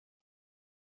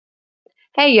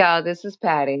Hey y'all, this is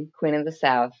Patty, Queen of the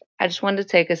South. I just wanted to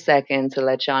take a second to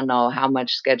let y'all know how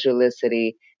much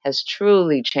Schedulicity has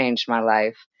truly changed my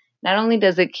life. Not only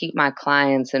does it keep my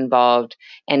clients involved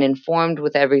and informed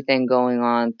with everything going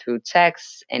on through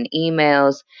texts and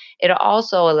emails, it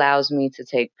also allows me to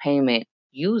take payment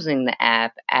using the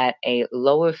app at a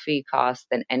lower fee cost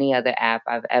than any other app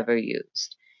I've ever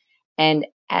used. And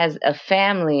as a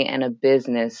family and a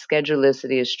business,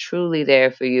 Schedulicity is truly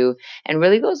there for you and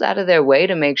really goes out of their way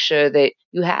to make sure that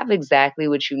you have exactly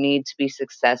what you need to be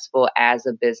successful as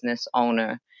a business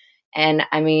owner. And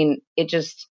I mean,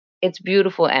 it's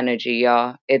beautiful energy,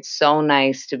 y'all. It's so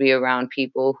nice to be around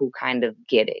people who kind of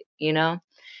get it, you know?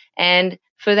 And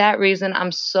for that reason,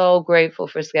 I'm so grateful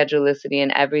for Schedulicity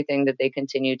and everything that they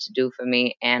continue to do for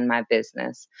me and my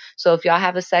business. So if y'all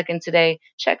have a second today,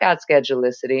 check out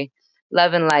Schedulicity.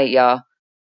 Love and light, y'all.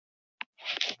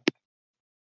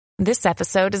 This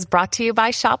episode is brought to you by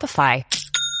Shopify.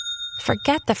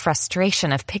 Forget the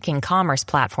frustration of picking commerce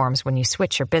platforms when you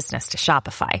switch your business to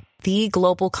Shopify, the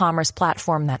global commerce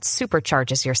platform that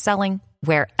supercharges your selling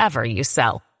wherever you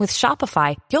sell. With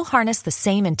Shopify, you'll harness the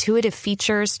same intuitive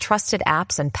features, trusted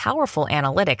apps, and powerful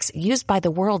analytics used by the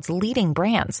world's leading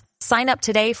brands. Sign up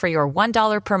today for your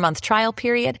 $1 per month trial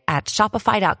period at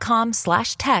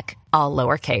shopify.com/tech, all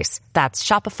lowercase. That's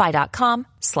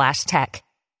shopify.com/tech.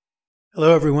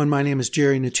 Hello, everyone. My name is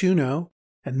Jerry Natuno,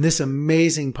 and this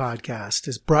amazing podcast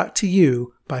is brought to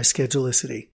you by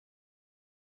Schedulicity.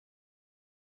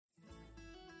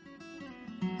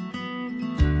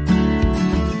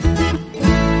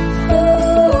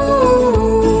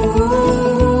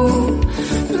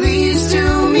 Please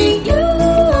tell me you.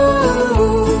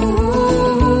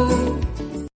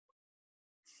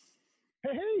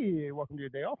 Hey, welcome to your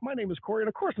day off. My name is Corey, and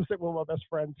of course, I'm sitting with my best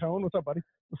friend, Tone. What's up, buddy?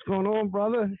 What's going on,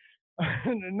 brother?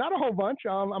 Not a whole bunch.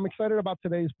 I'm excited about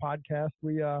today's podcast.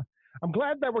 I'm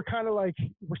glad that we're kind of like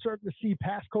we're starting to see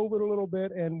past COVID a little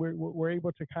bit, and we're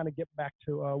able to kind of get back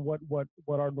to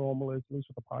what our normal is, at least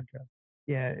with the podcast.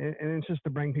 Yeah, and it's just to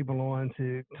bring people on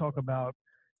to talk about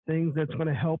things that's going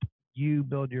to help you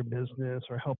build your business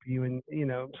or help you in,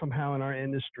 somehow in our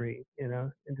industry,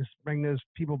 and just bring those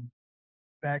people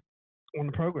back on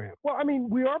the program. Well, I mean,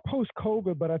 we are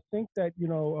post-COVID, but I think that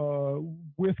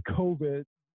with COVID,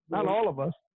 Not all of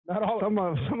us. not all. Some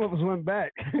of us went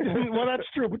back. Well, that's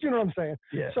true, but you know what I'm saying.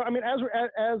 Yeah. So I mean, as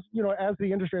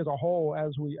the industry as a whole,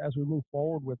 as we move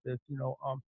forward with this,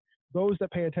 those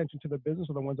that pay attention to the business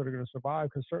are the ones that are going to survive.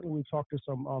 Because certainly we've talked to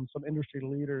some industry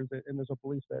leaders, and there's a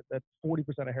belief that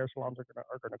 40% of hair salons are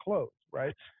going to close,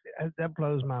 right? That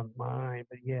blows my mind,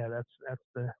 but yeah, that's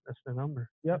the number.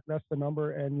 Yep, that's the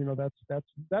number, and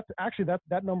that's actually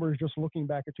that number is just looking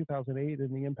back at 2008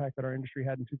 and the impact that our industry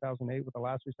had in 2008 with the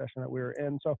last recession that we were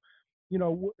in. So,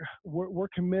 we're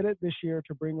committed this year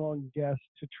to bring on guests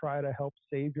to try to help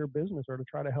save your business or to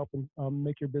try to help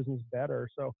make your business better.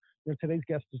 So, today's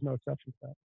guest is no exception to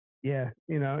that. Yeah,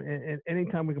 and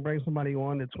anytime we can bring somebody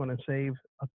on that's going to save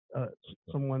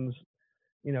someone's,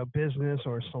 business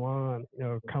or salon,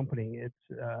 company, it's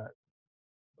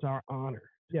our honor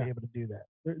to be able to do that.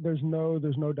 There's no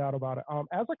doubt about it.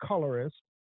 As a colorist,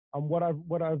 what I've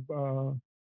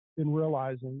been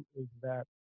realizing is that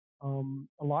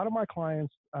a lot of my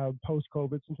clients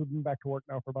post-COVID, since we've been back to work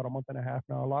now for about a month and a half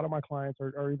now, a lot of my clients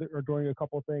are doing a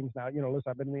couple of things now. Listen,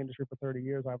 I've been in the industry for 30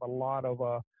 years. I have a lot of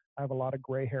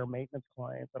gray hair maintenance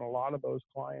clients, and a lot of those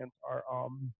clients are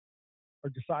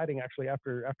deciding actually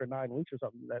after 9 weeks or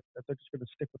something that they're just going to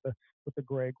stick with the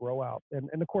gray grow out. And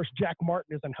of course, Jack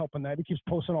Martin isn't helping that. He keeps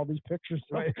posting all these pictures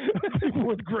of people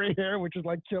with gray hair, which is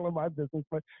like killing my business.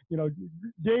 But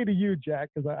yay to you,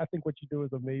 Jack, because I think what you do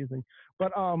is amazing.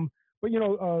 But two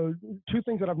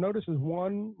things that I've noticed is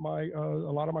one,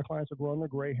 a lot of my clients are growing their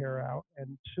gray hair out,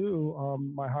 and two,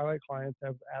 my highlight clients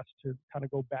have asked to kind of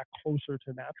go back closer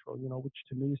to natural. Which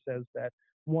to me says that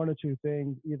one or two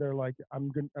things, either like I'm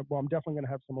definitely going to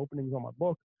have some openings on my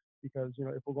book because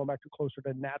if we're going back to closer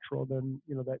to natural, then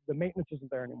that the maintenance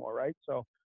isn't there anymore, right? So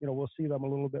we'll see them a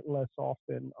little bit less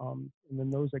often, and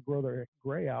then those that grow their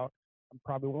gray out, I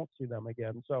probably won't see them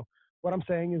again. So what I'm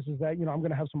saying is that I'm going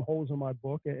to have some holes in my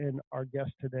book, and our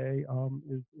guest today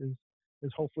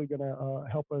is hopefully going to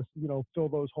help us fill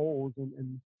those holes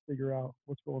and figure out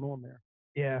what's going on there.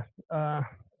 Yeah.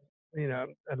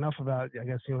 Enough about, I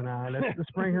guess, you and I.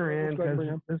 Let's bring her in because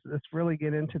let's really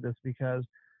get into this because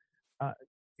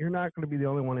you're not going to be the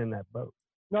only one in that boat.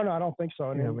 No, I don't think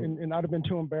so. And I'd have been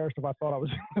too embarrassed if I thought I was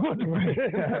in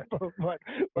that boat.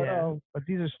 But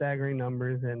these are staggering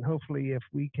numbers, and hopefully if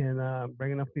we can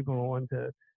bring enough people on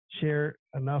to share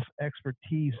enough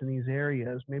expertise in these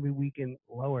areas, maybe we can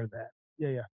lower that.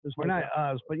 Yeah. just we're like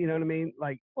not us, but you know what I mean?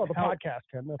 Like, well, the help podcast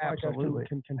can. The podcast Absolutely.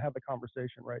 can have the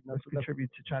conversation, right? let's contribute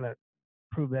to trying to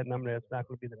prove that number that's not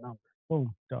going to be the number.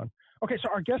 Boom, done. Okay, so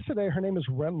our guest today, her name is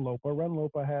Ren Lopa. Ren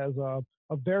Lopa has a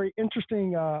very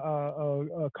interesting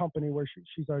company where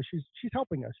she's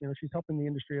helping us. You know, she's helping the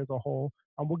industry as a whole.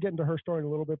 We'll get into her story in a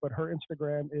little bit, but her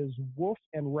Instagram is Wolf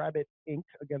and Rabbit Inc.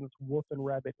 Again, it's Wolf and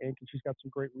Rabbit Inc. And she's got some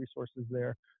great resources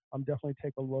there. Definitely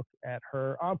take a look at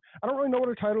her. I don't really know what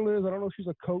her title is. I don't know if she's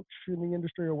a coach in the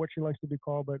industry or what she likes to be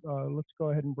called, but let's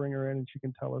go ahead and bring her in and she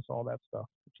can tell us all that stuff.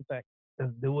 What you think?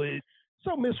 Let's do it.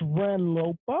 So, Miss Ren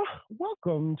Lopa,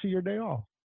 welcome to your day off.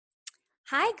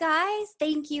 Hi, guys.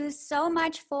 Thank you so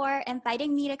much for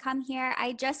inviting me to come here.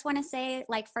 I just want to say,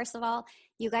 first of all,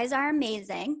 you guys are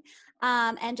amazing.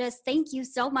 And just thank you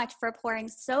so much for pouring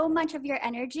so much of your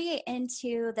energy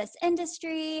into this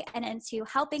industry and into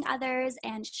helping others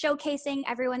and showcasing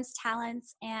everyone's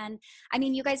talents. And I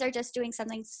mean, you guys are just doing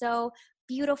something so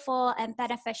beautiful and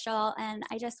beneficial. And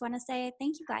I just want to say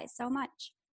thank you guys so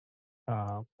much.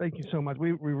 Thank you so much.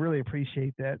 We really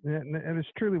appreciate that. And it's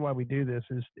truly why we do this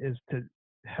is to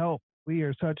help. We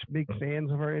are such big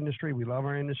fans of our industry. We love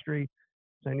our industry.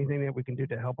 So anything that we can do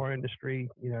to help our industry,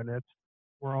 you know,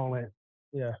 we're all in.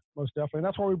 Yeah, most definitely. And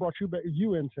that's why we brought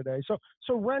you in today. So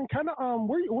Ren, kind of,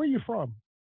 where are you from?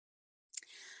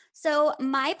 So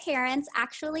my parents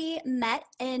actually met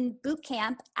in boot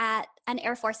camp at an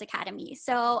Air Force Academy.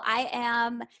 So I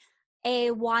am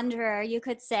a wanderer, you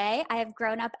could say. I have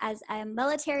grown up as a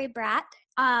military brat,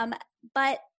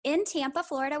 but in Tampa,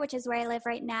 Florida, which is where I live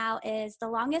right now, is the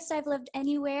longest I've lived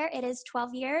anywhere. It is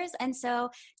 12 years. And so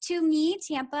to me,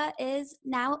 Tampa is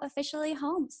now officially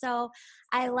home. So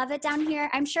I love it down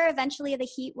here. I'm sure eventually the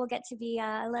heat will get to be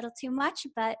a little too much,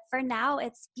 but for now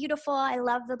it's beautiful. I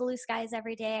love the blue skies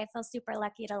every day. I feel super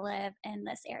lucky to live in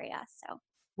this area. So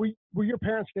were your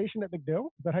parents stationed at MacDill?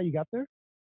 Is that how you got there?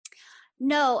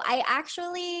 No, I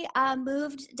actually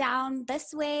moved down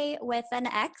this way with an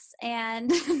ex,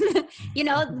 and you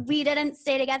know, we didn't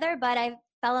stay together, but I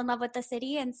fell in love with the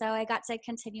city, and so I got to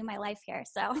continue my life here.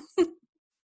 So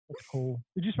that's cool.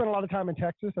 Did you spend a lot of time in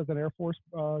Texas as an Air Force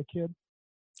kid?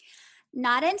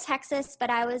 Not in Texas, but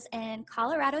I was in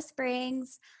Colorado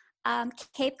Springs,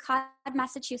 Cape Cod,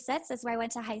 Massachusetts is where I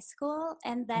went to high school,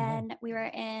 and then we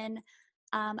were in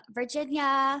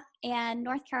Virginia and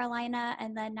North Carolina,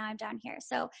 and then now I'm down here.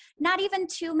 So not even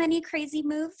too many crazy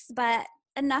moves, but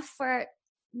enough for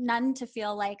none to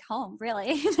feel like home,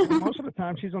 really. Most of the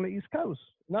time she's on the East Coast.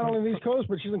 Not only the East Coast,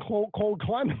 but she's in cold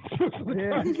climates.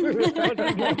 Yeah.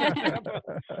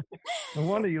 No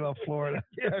wonder you love Florida.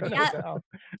 Yeah.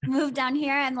 Moved down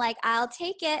here. I'm like, I'll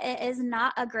take it. It is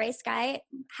not a gray sky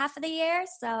half of the year,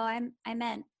 so I'm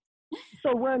in.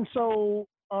 So Ren,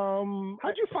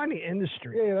 how'd you find the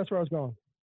industry? Yeah, that's where I was going.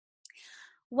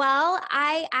 Well,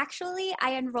 I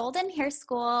enrolled in hair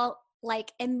school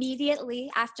like immediately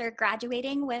after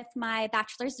graduating with my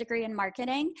bachelor's degree in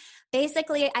marketing.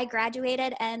 Basically, I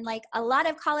graduated, and like a lot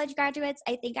of college graduates,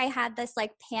 I think I had this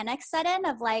like panic set in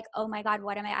of like, oh my God,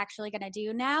 what am I actually going to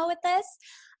do now with this?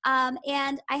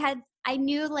 And I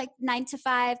knew like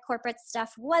 9-to-5 corporate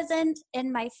stuff wasn't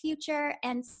in my future.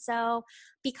 And so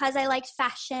because I liked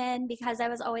fashion, because I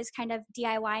was always kind of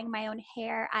DIYing my own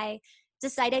hair, I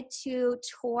decided to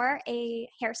tour a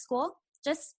hair school,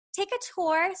 just take a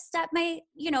tour, step my,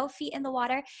 feet in the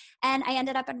water. And I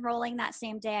ended up enrolling that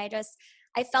same day.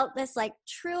 I felt this like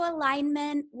true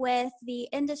alignment with the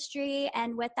industry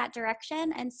and with that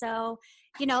direction. And so,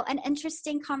 an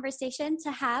interesting conversation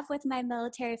to have with my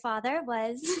military father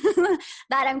was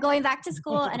that I'm going back to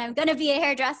school and I'm going to be a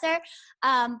hairdresser.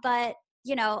 But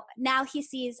now he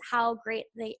sees how great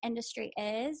the industry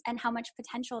is and how much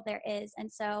potential there is.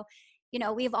 And so,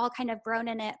 we've all kind of grown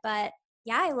in it, but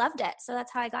yeah, I loved it. So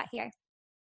that's how I got here.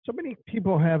 So many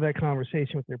people have that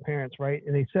conversation with their parents, right?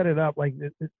 And they set it up like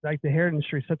the hair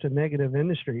industry is such a negative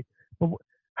industry. But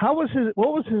what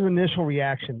was his initial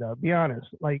reaction though? Be honest.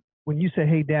 Like when you say,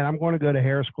 hey Dad, I'm going to go to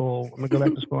hair school, I'm going to go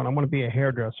back to school and I'm going to be a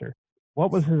hairdresser.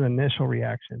 What was his initial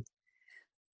reaction?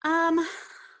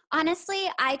 Honestly,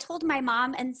 I told my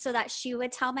mom, and so that she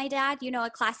would tell my dad, a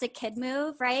classic kid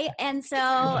move, right? And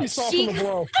so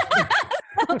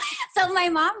so my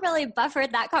mom really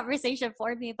buffered that conversation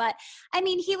for me. But I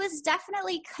mean, he was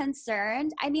definitely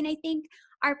concerned. I mean, I think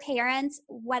our parents,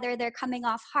 whether they're coming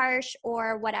off harsh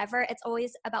or whatever, it's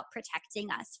always about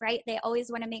protecting us, right? They always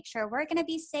want to make sure we're going to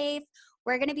be safe,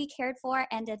 we're going to be cared for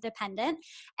and independent.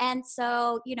 And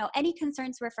so, any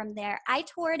concerns were from there. I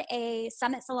toured a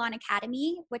Summit Salon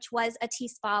Academy, which was a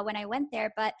T-Spa when I went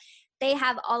there, but they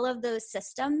have all of those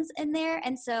systems in there.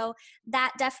 And so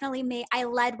that definitely I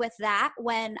led with that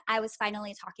when I was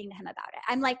finally talking to him about it.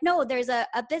 I'm like, no, there's a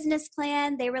business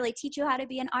plan. They really teach you how to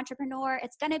be an entrepreneur.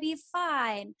 It's going to be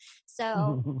fine.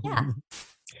 So, yeah.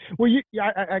 Well,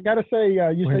 I got to say,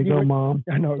 you Way said to go, Mom.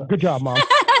 I know. Good job, Mom.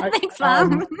 Thanks,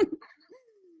 Mom.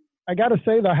 I got to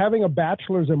say, though, having a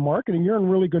bachelor's in marketing, you're in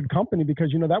really good company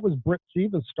because, that was Britt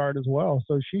Seva's start as well.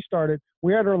 So she started,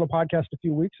 we had her on the podcast a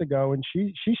few weeks ago, and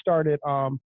she started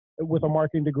with a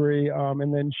marketing degree,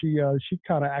 and then she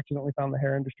kind of accidentally found the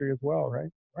hair industry as well, right?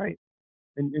 Right.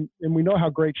 And we know how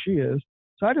great she is.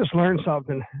 So I just learned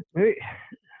something. Maybe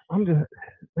I'm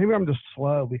just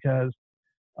slow because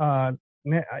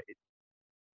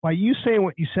by you saying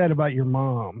what you said about your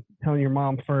mom, telling your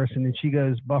mom first, and then she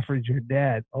goes buffers your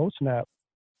dad. Oh, snap.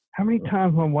 How many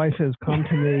times my wife has come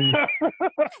to me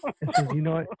and said, you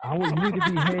know what, you need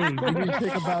to behave. You need to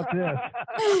think about this.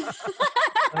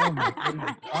 Oh, my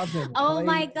goodness. Oh,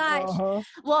 my gosh. Uh-huh.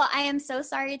 Well, I am so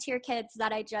sorry to your kids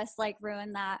that I just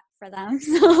ruined that for them.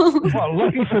 So. Well,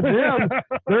 lucky for them,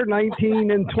 they're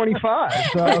 19 and 25.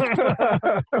 So.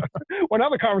 Well, now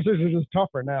the conversation is just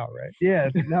tougher now, right? Yeah,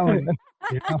 now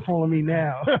you're not fooling me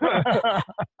now.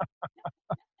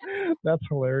 That's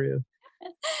hilarious.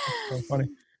 That's so funny.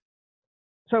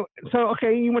 So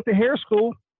okay, you went to hair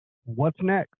school. What's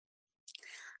next?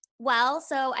 Well,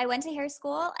 so I went to hair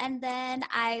school and then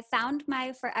I found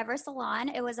my forever salon.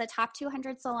 It was a top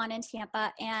 200 salon in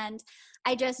Tampa, and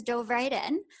I just dove right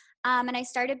in. And I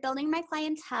started building my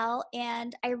clientele,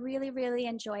 and I really, really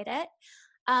enjoyed it.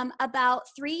 About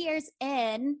 3 years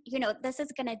in, this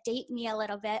is going to date me a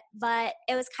little bit, but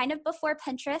it was kind of before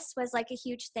Pinterest was a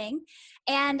huge thing.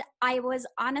 And I was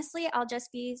honestly, I'll just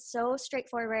be so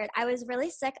straightforward. I was really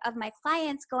sick of my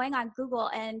clients going on Google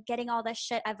and getting all this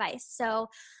shit advice. So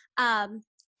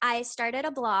I started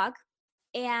a blog,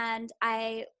 and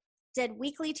I did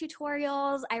weekly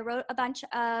tutorials. I wrote a bunch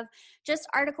of just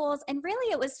articles, and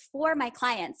really it was for my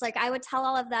clients. I would tell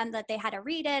all of them that they had to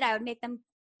read it. I would make them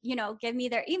give me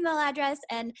their email address.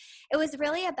 And it was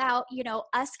really about,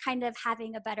 us kind of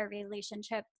having a better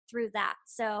relationship through that.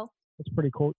 So it's pretty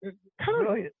cool.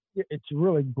 It's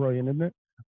really brilliant, isn't it?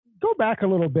 Go back a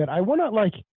little bit. I want to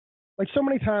like so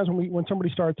many times when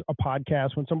somebody starts a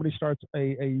podcast, when somebody starts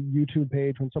a YouTube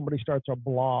page, when somebody starts a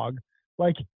blog,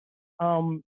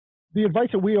 the advice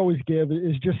that we always give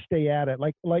is just stay at it.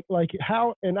 Like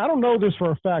how, and I don't know this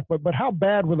for a fact, but how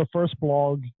bad were the first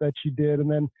blogs that you did? And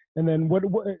then what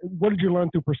did you learn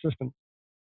through persistence?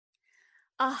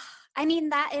 I mean,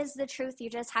 that is the truth. You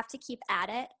just have to keep at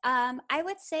it. I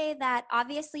would say that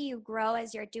obviously you grow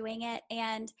as you're doing it.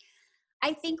 And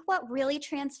I think what really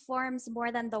transforms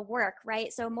more than the work,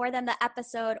 right? So more than the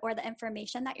episode or the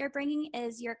information that you're bringing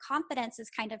is your confidence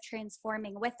is kind of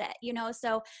transforming with it,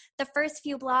 So the first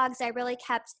few blogs I really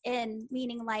kept in,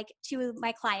 meaning to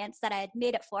my clients that I had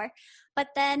made it for. But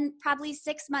then probably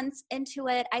 6 months into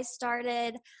it, I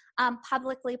started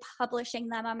publicly publishing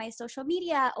them on my social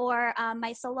media, or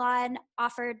my salon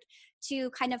offered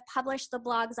to kind of publish the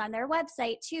blogs on their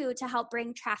website too, to help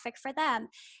bring traffic for them.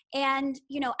 And,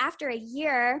 after a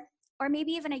year, or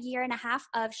maybe even a year and a half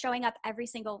of showing up every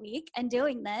single week and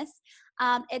doing this,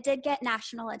 it did get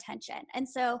national attention. And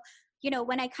so,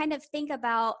 when I kind of think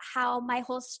about how my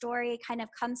whole story kind of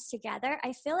comes together,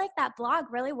 I feel like that blog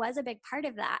really was a big part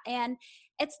of that. And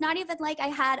it's not even like I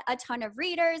had a ton of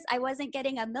readers. I wasn't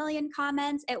getting a million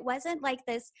comments. It wasn't like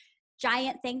this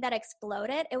giant thing that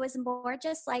exploded. It was more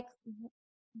just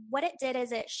what it did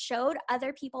is it showed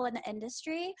other people in the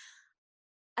industry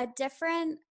a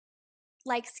different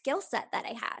skill set that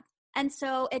I had. And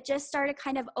so it just started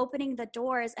kind of opening the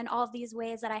doors in all of these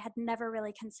ways that I had never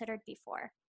really considered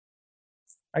before.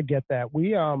 I get that.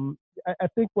 I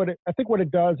think what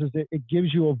it does is it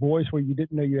gives you a voice where you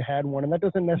didn't know you had one. And that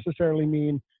doesn't necessarily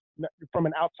mean from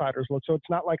an outsider's look. So it's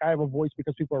not like I have a voice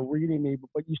because people are reading me,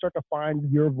 but you start to find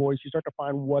your voice. You start to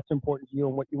find what's important to you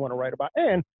and what you want to write about.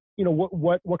 And,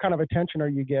 what kind of attention are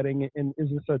you getting? And is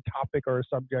this a topic or a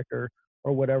subject or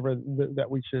whatever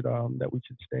that we should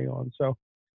stay on? So,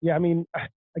 yeah, I mean,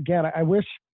 again, I wish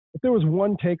if there was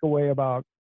one takeaway about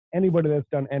anybody that's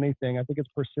done anything, I think it's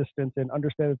persistence, and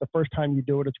understand that the first time you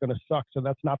do it, it's going to suck. So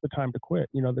that's not the time to quit.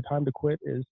 The time to quit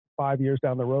is 5 years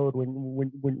down the road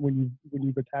when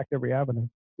you've attacked every avenue.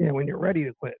 Yeah, when you're ready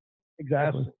to quit.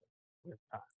 Exactly.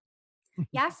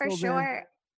 Yeah, for sure.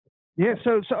 Yeah.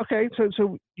 So okay.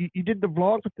 So you did the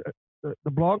blog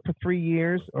for 3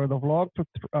 years, or the vlog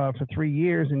for 3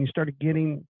 years, and you started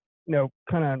getting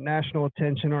kind of national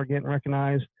attention or getting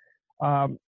recognized,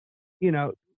 you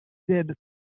know, did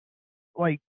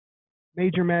like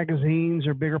major magazines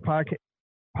or bigger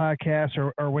podcasts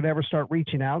or whatever start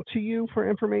reaching out to you for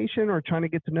information or trying to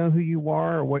get to know who you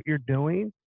are or what you're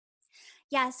doing?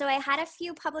 Yeah, so I had a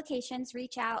few publications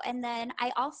reach out, and then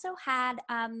I also had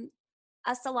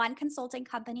a salon consulting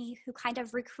company who kind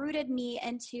of recruited me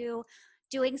into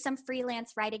doing some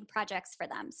freelance writing projects for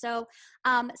them. So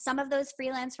some of those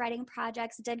freelance writing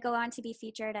projects did go on to be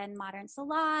featured in Modern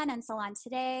Salon and Salon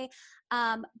Today.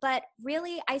 But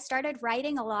really, I started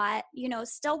writing a lot,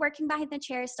 still working behind the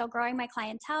chair, still growing my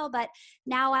clientele, but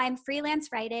now I'm freelance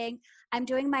writing, I'm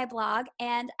doing my blog,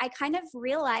 and I kind of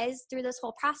realized through this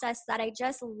whole process that I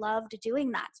just loved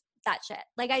doing that shit.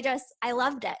 Like I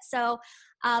loved it. So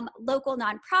local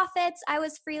nonprofits I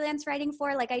was freelance writing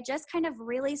for, like I just kind of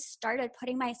really started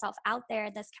putting myself out there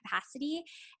in this capacity.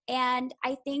 And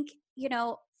I think,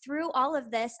 through all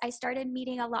of this, I started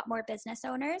meeting a lot more business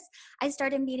owners. I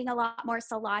started meeting a lot more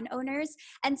salon owners.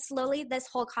 And slowly this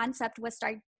whole concept was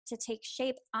starting to take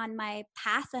shape on my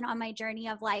path and on my journey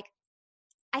of like,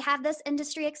 I have this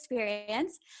industry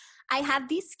experience, I have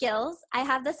these skills, I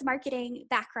have this marketing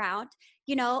background,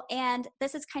 and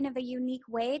this is kind of a unique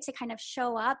way to kind of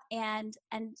show up and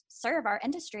serve our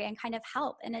industry and kind of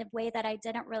help in a way that I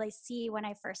didn't really see when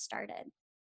I first started.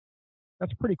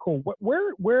 That's pretty cool.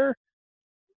 Where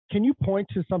can you point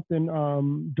to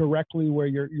something directly where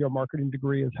your marketing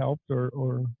degree has helped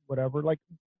or whatever? Like,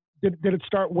 did it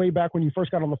start way back when you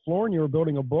first got on the floor and you were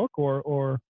building a book,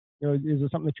 or is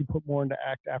it something that you put more into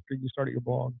act after you started your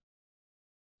blog?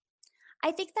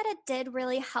 I think that it did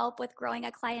really help with growing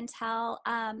a clientele.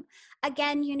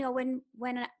 Again, when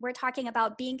we're talking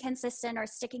about being consistent or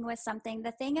sticking with something,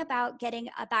 the thing about getting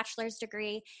a bachelor's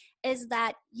degree is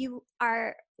that you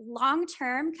are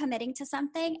long-term committing to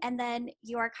something, and then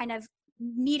you are kind of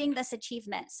meeting this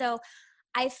achievement. So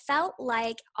I felt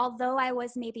like although I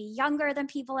was maybe younger than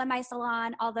people in my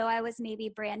salon, although I was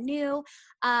maybe brand new,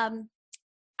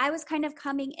 I was kind of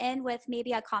coming in with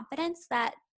maybe a confidence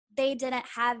that they didn't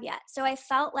have yet. So I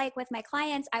felt like with my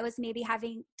clients, I was maybe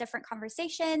having different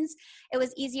conversations. It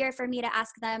was easier for me to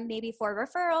ask them maybe for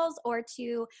referrals or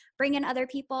to bring in other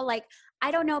people. Like, I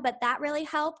don't know, but that really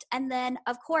helped. And then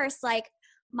of course, like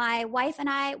my wife and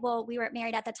I, well, we weren't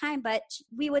married at the time, but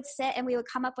we would sit and we would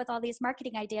come up with all these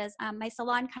marketing ideas. My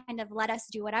salon kind of let us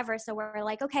do whatever. So we're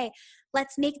like, okay,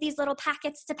 let's make these little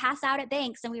packets to pass out at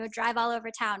banks. And we would drive all over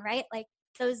town, right? Like,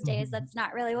 those days, that's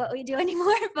not really what we do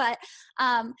anymore. But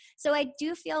so I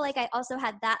do feel like I also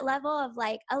had that level of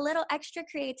like a little extra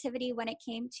creativity when it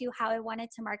came to how I wanted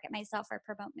to market myself or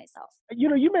promote myself.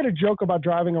 You made a joke about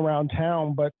driving around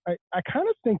town, but I kind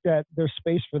of think that there's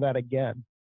space for that again,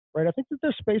 right? I think that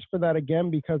there's space for that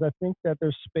again, because I think that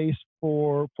there's space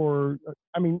for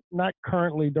I mean, not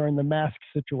currently during the mask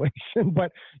situation,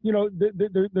 but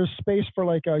there's space for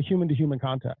like a human to human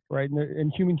contact, right?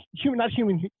 And human, not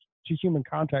human to human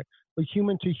contact, but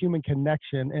human to human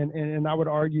connection. And I would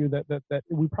argue that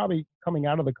we probably coming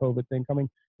out of the COVID thing,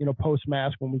 post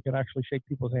mask, when we could actually shake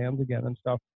people's hands again and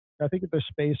stuff. I think that there's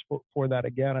space for that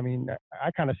again. I mean, I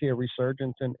kind of see a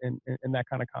resurgence in that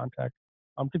kind of contact.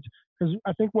 Because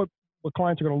I think what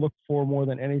clients are going to look for more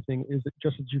than anything is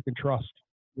just that you can trust,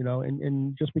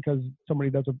 and just because somebody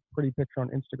does a pretty picture on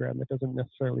Instagram, that doesn't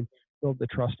necessarily build the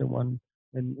trust in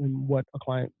what a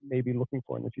client may be looking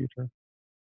for in the future.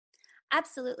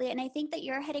 Absolutely. And I think that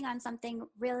you're hitting on something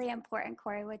really important,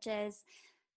 Corey, which is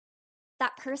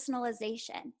that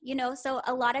personalization. So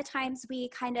a lot of times we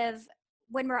kind of,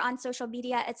 when we're on social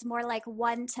media, it's more like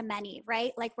one to many,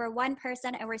 right? Like we're one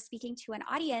person and we're speaking to an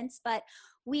audience, but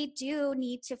we do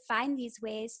need to find these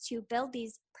ways to build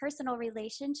these personal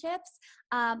relationships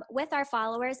with our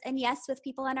followers. And yes, with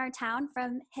people in our town,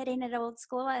 from hitting it old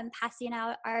school and passing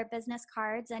out our business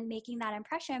cards and making that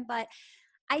impression. But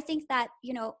I think that,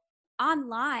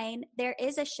 online, there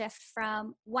is a shift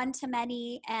from one to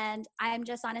many, and I'm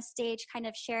just on a stage kind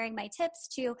of sharing my tips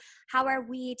to how are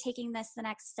we taking this the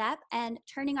next step and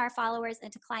turning our followers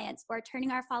into clients or turning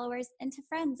our followers into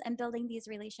friends and building these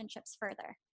relationships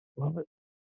further. Love it.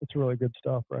 It's really good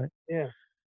stuff, right? Yeah.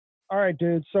 All right,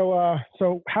 dude. So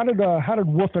how did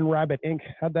Wolf and Rabbit Inc.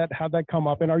 how'd that come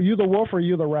up? And are you the wolf or are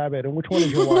you the rabbit? And which one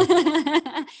is your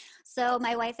wife? So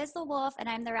my wife is the wolf and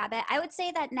I'm the rabbit. I would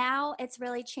say that now it's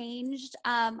really changed.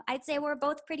 I'd say we're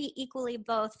both pretty equally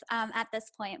both at this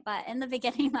point, but in the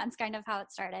beginning, that's kind of how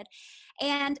it started.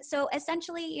 And so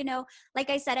essentially, like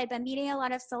I said, I've been meeting a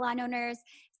lot of salon owners.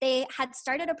 they had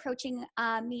started approaching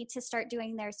me to start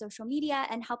doing their social media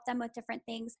and help them with different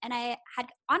things. And I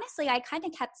kind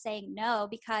of kept saying no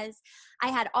because I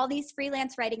had all these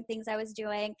freelance writing things I was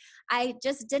doing. I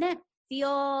just didn't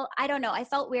feel, I don't know, I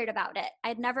felt weird about it.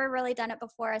 I'd never really done it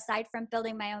before aside from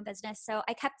building my own business. So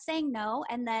I kept saying no.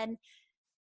 And then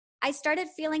I started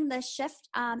feeling the shift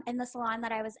in the salon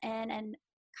that I was in, and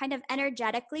kind of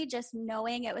energetically just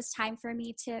knowing it was time for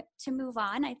me to move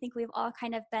on. I think we've all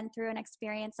kind of been through an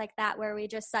experience like that where we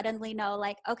just suddenly know,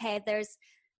 like, okay, there's,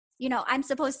 I'm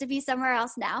supposed to be somewhere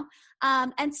else now.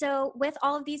 And so with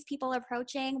all of these people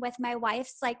approaching, with my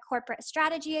wife's like corporate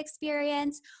strategy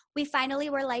experience, we finally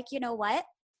were like, you know what?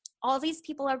 All these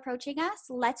people are approaching us.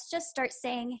 Let's just start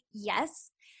saying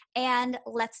yes, and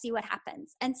let's see what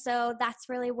happens. And so that's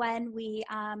really when we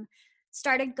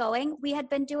started going. We had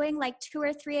been doing like 2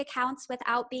 or 3 accounts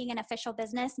without being an official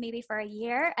business, maybe for a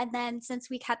year. And then since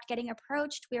we kept getting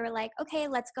approached, we were like, okay,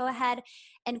 let's go ahead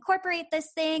and incorporate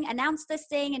this thing, announce this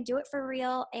thing, and do it for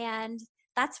real. And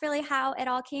that's really how it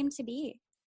all came to be.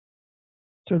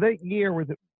 So that year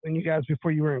when you guys,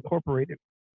 before you were incorporated,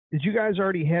 did you guys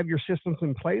already have your systems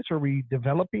in place, or were you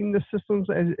developing the systems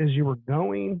as you were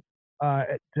going,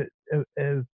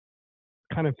 as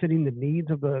kind of fitting the needs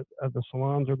of the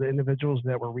salons or the individuals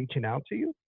that were reaching out to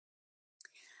you?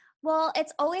 Well,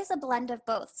 it's always a blend of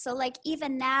both. So like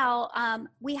even now,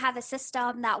 we have a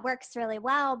system that works really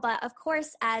well, but of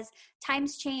course, as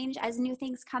times change, as new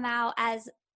things come out, as,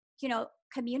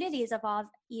 communities evolve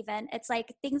even, it's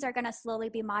like things are going to slowly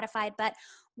be modified, but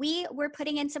we were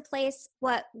putting into place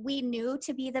what we knew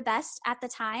to be the best at the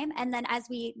time. And then as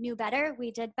we knew better,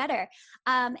 we did better.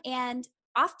 And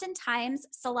oftentimes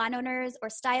salon owners or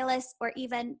stylists or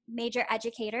even major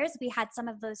educators, we had some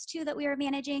of those too that we were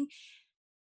managing,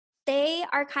 they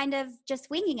are kind of just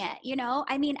winging it,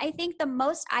 I mean, I think the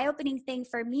most eye-opening thing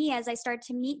for me as I start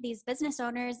to meet these business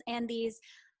owners and these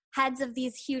heads of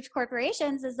these huge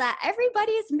corporations is that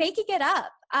everybody's making it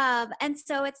up. And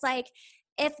so it's like,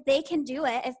 if they can do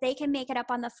it, if they can make it up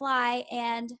on the fly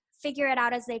and figure it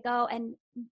out as they go and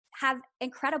have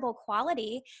incredible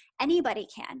quality, anybody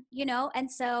can, And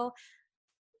so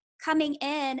coming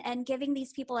in and giving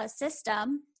these people a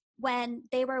system when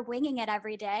they were winging it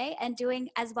every day and doing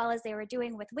as well as they were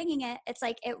doing with winging it, it's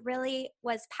like it really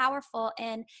was powerful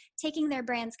in taking their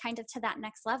brands kind of to that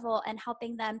next level and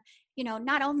helping them,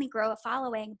 not only grow a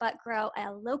following, but grow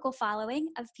a local following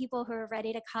of people who are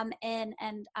ready to come in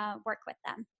and work with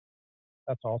them.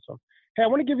 That's awesome. Hey, I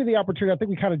want to give you the opportunity. I think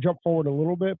we kind of jumped forward a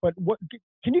little bit, but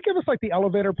can you give us like the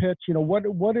elevator pitch?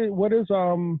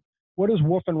 What is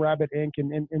Wolf and Rabbit Inc.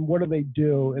 and what do they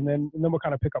do? And then we'll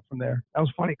kind of pick up from there. That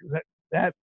was funny because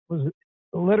that was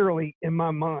literally in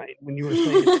my mind when you were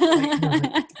saying it.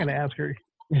 I'm going to ask her.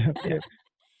 Yeah.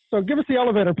 So give us the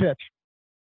elevator pitch.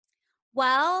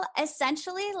 Well,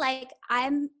 essentially, like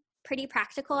I'm pretty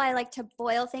practical. I like to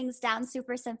boil things down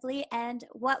super simply. And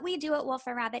what we do at Wolf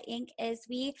and Rabbit Inc. is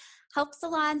we help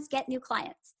salons get new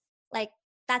clients. Like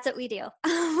that's what we do.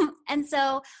 And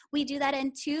so we do that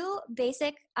in 2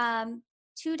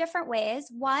 different ways.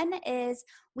 One is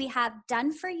we have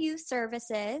done for you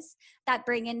services that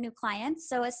bring in new clients.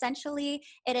 So essentially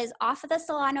it is off of the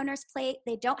salon owner's plate.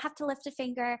 They don't have to lift a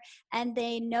finger and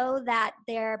they know that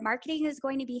their marketing is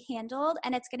going to be handled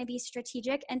and it's going to be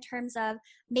strategic in terms of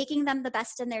making them the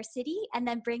best in their city and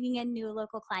then bringing in new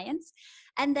local clients.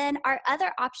 And then our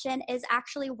other option is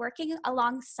actually working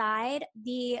alongside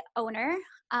the owner,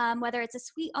 whether it's a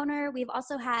suite owner. We've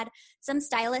also had some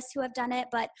stylists who have done it,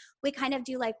 but we kind of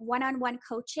do like one-on-one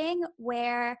coaching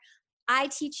where I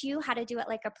teach you how to do it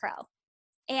like a pro.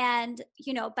 And,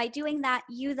 by doing that,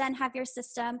 you then have your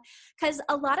system, because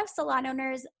a lot of salon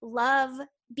owners love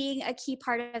being a key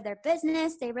part of their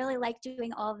business. They really like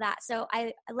doing all of that. So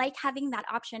I like having that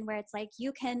option where it's like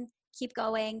you can keep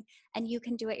going and you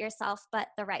can do it yourself, but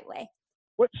the right way.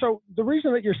 So the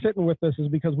reason that you're sitting with us is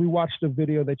because we watched a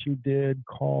video that you did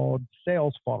called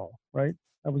Sales Funnel, right?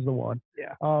 That was the one.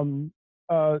 Yeah.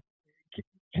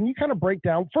 Can you kind of break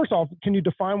down, first off, can you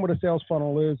define what a sales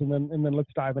funnel is? And then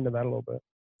let's dive into that a little bit.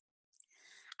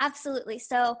 Absolutely.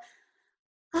 So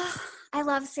I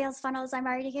love sales funnels. I'm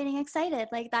already getting excited.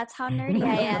 Like that's how nerdy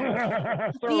I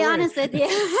am. Be honest with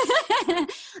you.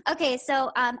 Okay.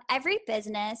 So every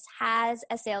business has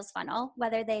a sales funnel,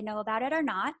 whether they know about it or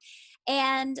not.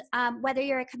 And whether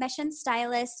you're a commissioned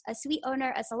stylist, a suite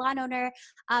owner, a salon owner,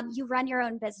 you run your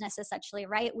own business essentially,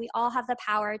 right? We all have the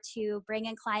power to bring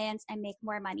in clients and make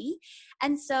more money.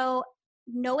 And so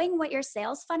knowing what your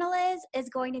sales funnel is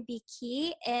going to be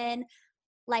key in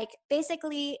like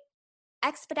basically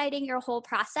expediting your whole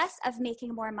process of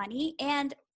making more money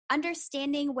and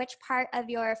understanding which part of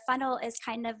your funnel is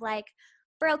kind of like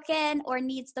broken or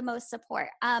needs the most support.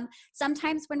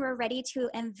 Sometimes when we're ready to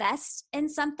invest in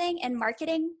something in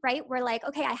marketing, right? We're like,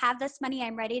 okay, I have this money,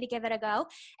 I'm ready to give it a go.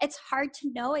 It's hard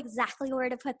to know exactly where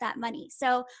to put that money.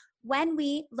 So when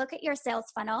we look at your sales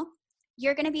funnel,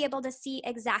 you're going to be able to see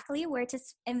exactly where to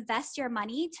invest your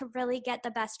money to really get the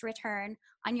best return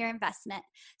on your investment.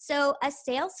 So a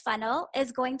sales funnel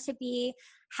is going to be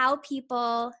how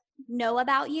people know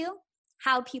about you,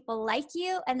 how people like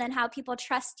you, and then how people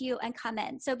trust you and come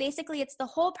in. So basically it's the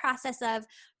whole process of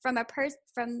from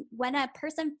when a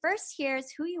person first hears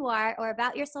who you are or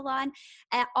about your salon,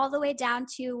 all the way down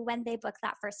to when they book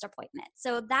that first appointment.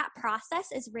 So that process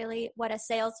is really what a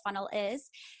sales funnel is.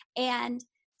 And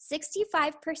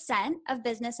 65% of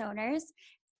business owners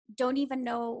don't even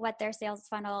know what their sales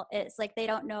funnel is. Like they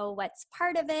don't know what's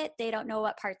part of it. They don't know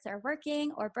what parts are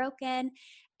working or broken.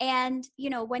 And,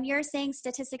 when you're saying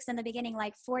statistics in the beginning,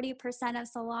 like 40% of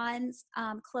salons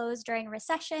close during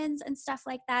recessions and stuff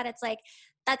like that, it's like,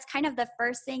 that's kind of the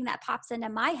first thing that pops into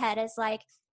my head is like,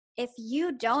 if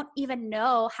you don't even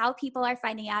know how people are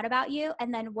finding out about you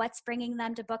and then what's bringing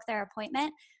them to book their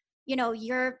appointment,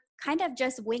 you're kind of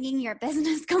just winging your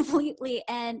business completely,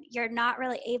 and you're not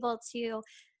really able to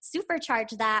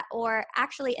supercharge that or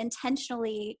actually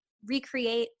intentionally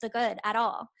recreate the good at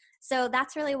all. So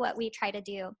that's really what we try to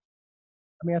do.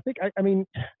 I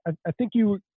think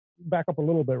you back up a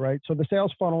little bit, right? So the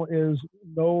sales funnel is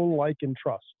know, like, and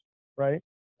trust, right?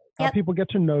 How Yep. people get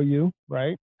to know you,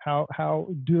 right? How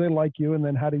do they like you, and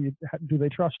then how do they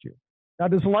trust you? Now,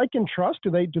 does like and trust do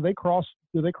they cross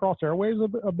airways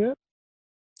a bit?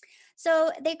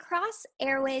 So they cross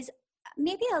airways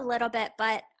maybe a little bit,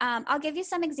 but I'll give you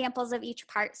some examples of each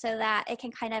part so that it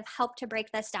can kind of help to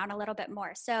break this down a little bit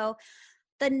more. So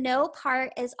the know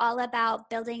part is all about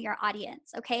building your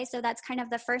audience. Okay. So that's kind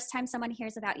of the first time someone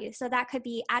hears about you. So that could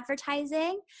be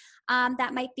advertising.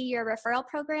 That might be your referral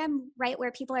program, right?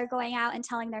 Where people are going out and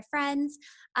telling their friends.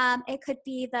 It could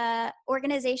be the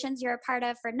organizations you're a part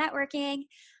of for networking.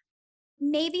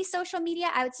 Maybe social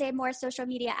media. I would say more social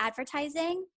media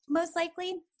advertising, most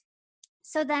likely.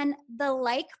 So then the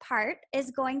like part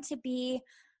is going to be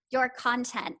your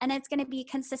content, and it's going to be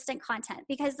consistent content,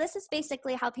 because this is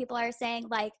basically how people are saying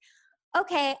like,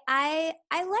 okay, I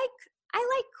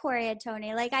like Corey and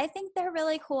Tony. Like, I think they're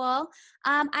really cool.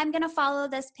 I'm going to follow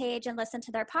this page and listen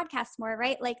to their podcast more,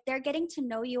 right? Like they're getting to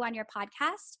know you on your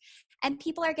podcast, and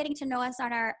people are getting to know us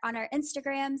on our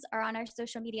Instagrams or on our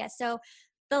social media. So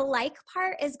the like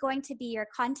part is going to be your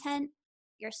content,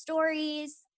 your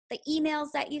stories, the emails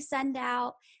that you send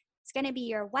out. It's going to be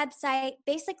your website.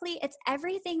 Basically, it's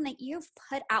everything that you've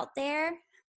put out there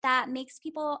that makes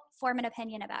people form an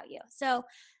opinion about you. So,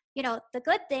 the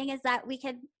good thing is that we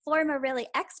can form a really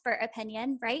expert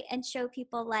opinion, right? And show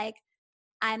people like,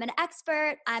 I'm an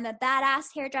expert, I'm a badass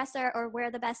hairdresser, or we're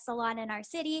the best salon in our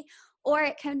city. Or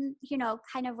it can,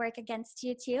 kind of work against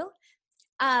you too.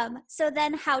 So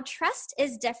then how trust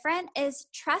is different is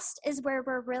trust is where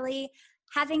we're really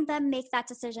having them make that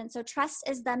decision. So trust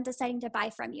is them deciding to buy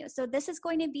from you. So this is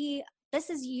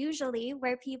usually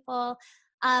where people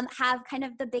have kind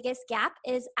of the biggest gap,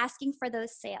 is asking for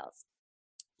those sales.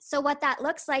 So what that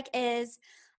looks like is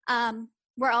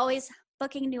we're always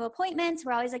booking new appointments.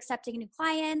 We're always accepting new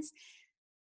clients,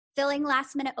 filling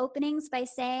last minute openings by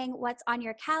saying what's on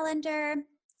your calendar.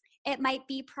 It might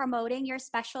be promoting your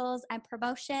specials and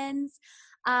promotions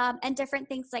and different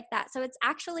things like that. So it's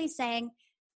actually saying,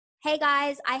 hey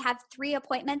guys, I have 3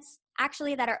 appointments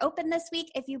actually that are open this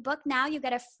week. If you book now, you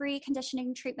get a free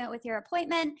conditioning treatment with your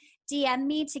appointment. DM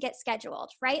me to get scheduled,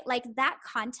 right? Like that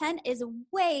content is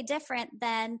way different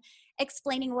than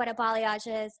explaining what a balayage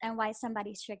is and why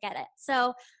somebody should get it.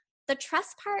 So the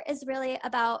trust part is really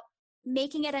about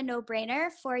making it a no-brainer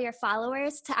for your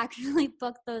followers to actually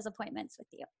book those appointments with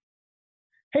you.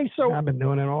 Hey, so I've been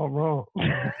doing it all wrong.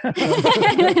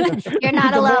 You're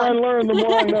not alone. The more I learn, the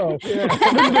more I know. Yeah.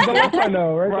 The less I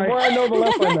know, right? The more I know, the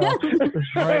less I know.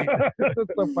 Right. That's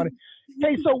so funny.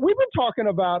 Hey, so we've been talking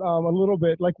about a little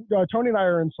bit, like Tony and I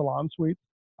are in Salon Suite,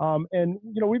 and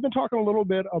we've been talking a little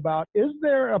bit about, is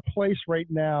there a place right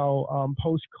now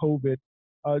post-COVID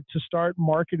to start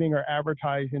marketing or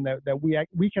advertising that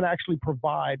we can actually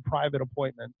provide private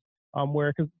appointments,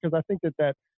 where because I think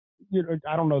that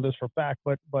I don't know this for a fact,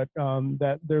 but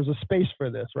that there's a space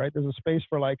for this, right? There's a space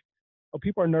for like,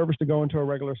 people are nervous to go into a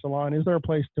regular salon. Is there a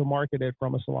place to market it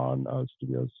from a salon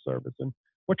studio service? And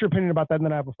what's your opinion about that? And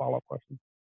then I have a follow-up question.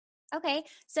 Okay.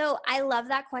 So I love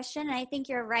that question. And I think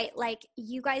you're right. Like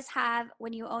you guys have,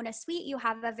 when you own a suite, you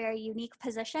have a very unique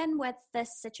position with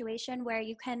this situation where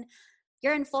you can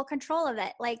you're in full control of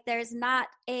it. Like there's not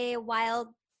a wild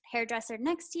hairdresser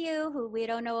next to you who we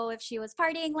don't know if she was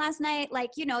partying last night. Like,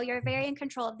 you're very in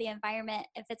control of the environment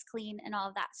if it's clean and all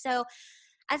of that. So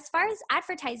as far as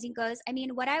advertising goes, I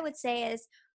mean, what I would say is,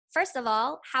 first of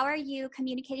all, how are you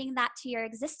communicating that to your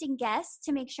existing guests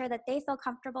to make sure that they feel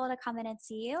comfortable to come in and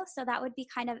see you? So that would be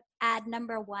kind of ad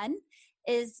number one,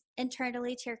 is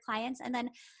internally to your clients. And then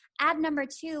ad number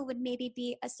two would maybe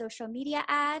be a social media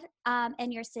ad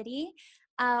in your city.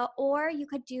 Or you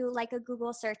could do like a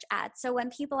Google search ad. So when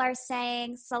people are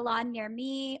saying salon near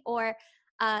me or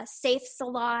safe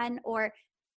salon or,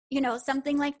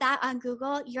 something like that on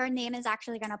Google, your name is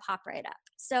actually going to pop right up.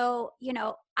 So,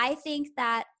 I think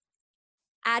that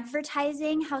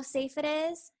advertising how safe it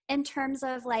is in terms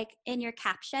of like in your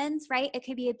captions, right? It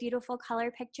could be a beautiful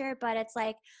color picture, but it's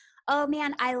like, oh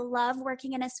man, I love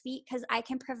working in a suite because I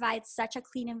can provide such a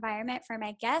clean environment for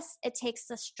my guests. It takes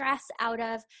the stress out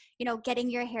of, getting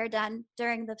your hair done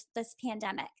during this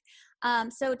pandemic.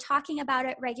 So talking about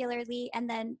it regularly and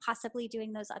then possibly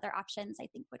doing those other options, I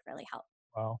think would really help.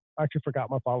 Wow. I actually forgot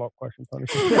my follow-up question, Tony.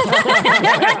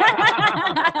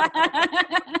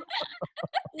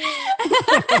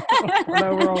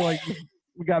 We're all like,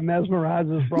 we got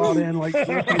mesmerizers brought in, like.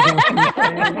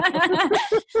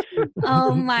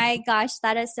 Oh my gosh,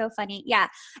 that is so funny. Yeah.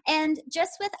 And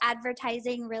just with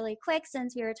advertising really quick,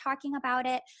 since we were talking about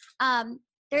it,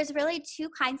 there's really two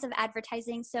kinds of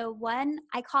advertising. So one,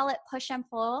 I call it push and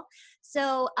pull.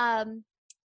 So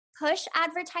push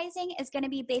advertising is going to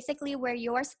be basically where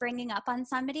you're springing up on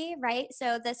somebody, right?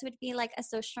 So this would be like a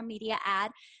social media ad.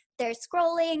 They're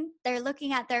scrolling, they're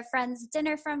looking at their friend's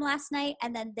dinner from last night,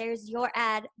 and then there's your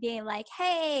ad being like,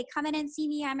 hey, come in and see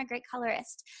me, I'm a great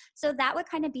colorist. So that would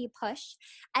kind of be push.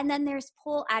 And then there's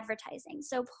pull advertising.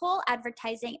 So pull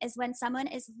advertising is when someone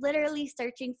is literally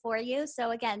searching for you.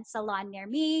 So again, salon near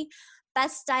me,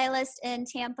 best stylist in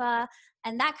Tampa,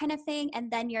 and that kind of thing. And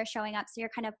then you're showing up. So you're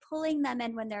kind of pulling them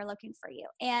in when they're looking for you.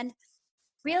 And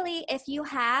really, if you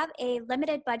have a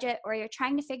limited budget or you're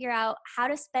trying to figure out how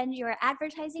to spend your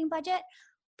advertising budget,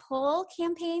 pull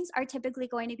campaigns are typically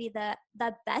going to be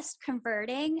the best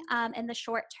converting in the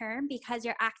short term, because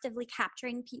you're actively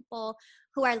capturing people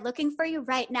who are looking for you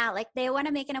right now. Like they want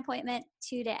to make an appointment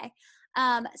today.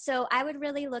 So I would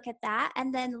really look at that.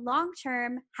 And then long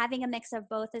term, having a mix of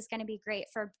both is going to be great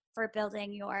for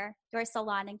building your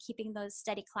salon and keeping those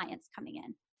steady clients coming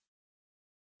in.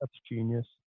 That's genius.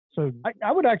 So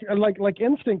I would actually, like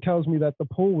instinct tells me that the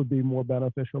pull would be more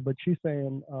beneficial, but she's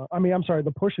saying,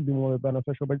 the push would be more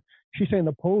beneficial, but she's saying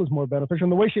the pull is more beneficial.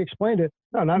 And the way she explained it.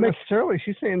 No, not necessarily.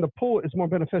 She's saying the pull is more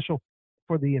beneficial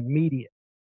for the immediate.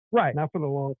 Right. Not for the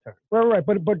long term. Right.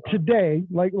 But today,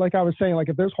 like I was saying, like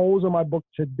if there's holes in my book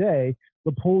today,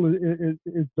 the pull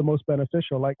is the most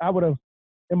beneficial. Like I would have,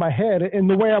 in my head, and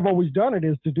the way I've always done it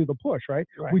is to do the push, right?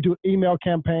 We do email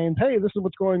campaigns. Hey, this is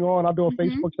what's going on. I'll do a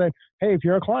Facebook saying, hey, if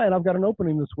you're a client, I've got an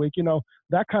opening this week,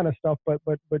 that kind of stuff. But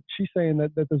she's saying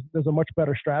that there's a much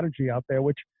better strategy out there,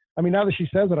 which, I mean, now that she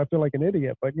says it, I feel like an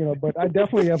idiot, but I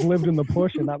definitely have lived in the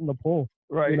push and not in the pull,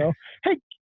 right? Hey,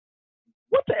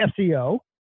 what's SEO?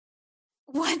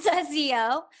 What's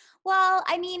SEO? Well,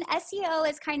 I mean, SEO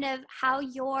is kind of how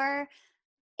you're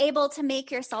able to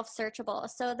make yourself searchable.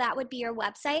 So that would be your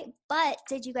website. But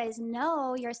did you guys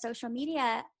know your social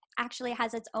media actually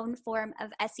has its own form of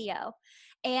SEO?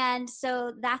 And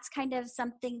so that's kind of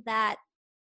something that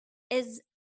is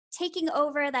taking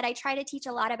over, that I try to teach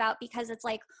a lot about, because it's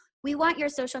like, we want your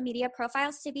social media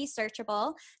profiles to be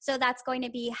searchable. So that's going to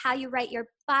be how you write your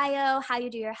bio, how you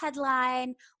do your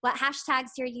headline, what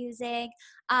hashtags you're using.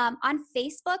 On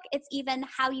Facebook, it's even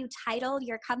how you title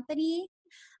your company.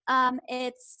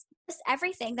 It's just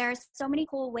everything. There are so many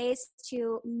cool ways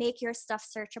to make your stuff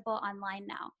searchable online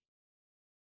now.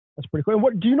 That's pretty cool.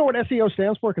 And do you know what SEO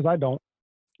stands for? Because I don't.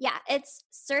 Yeah, it's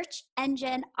search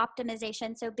engine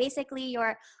optimization. So basically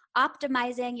you're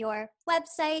optimizing your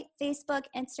website, Facebook,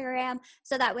 Instagram,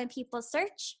 so that when people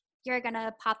search, you're going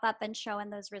to pop up and show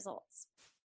in those results.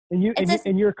 And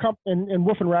and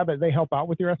Wolf and Rabbit, they help out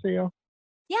with your SEO?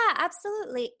 Yeah,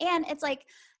 absolutely. And it's like,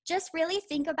 just really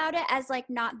think about it as like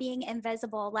not being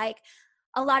invisible. Like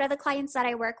a lot of the clients that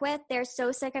I work with, they're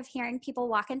so sick of hearing people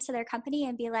walk into their company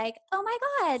and be like, oh my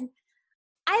God,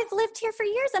 I've lived here for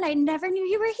years and I never knew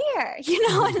you were here,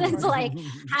 and it's like,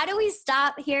 how do we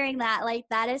stop hearing that? Like,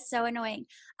 that is so annoying.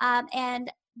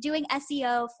 And doing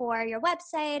SEO for your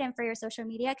website and for your social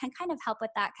media can kind of help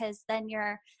with that, because then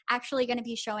you're actually going to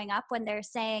be showing up when they're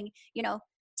saying,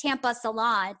 Tampa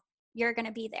Salon, you're going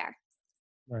to be there.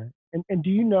 Right. And do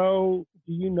you know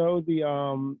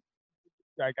the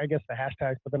I guess the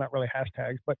hashtags, but they're not really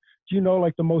hashtags. But do you know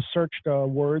like the most searched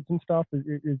words and stuff?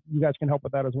 You guys can help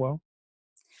with that as well.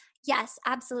 Yes,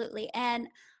 absolutely. And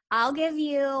I'll give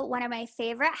you one of my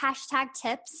favorite hashtag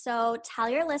tips. So tell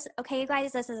your list. Okay, you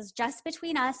guys, this is just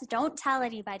between us. Don't tell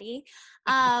anybody.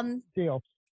 Deal.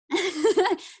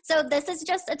 So this is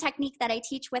just a technique that I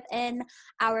teach within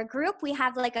our group. We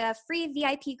have like a free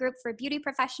VIP group for beauty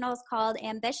professionals called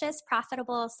Ambitious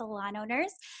Profitable Salon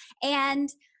Owners. And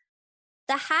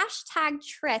the hashtag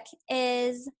trick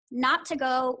is not to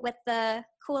go with the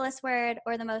coolest word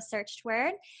or the most searched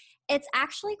word. It's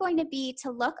actually going to be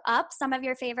to look up some of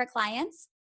your favorite clients.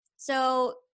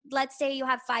 So let's say you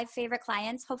have 5 favorite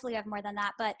clients. Hopefully you have more than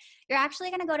that, but you're actually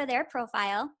going to go to their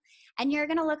profile and you're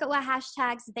going to look at what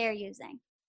hashtags they're using.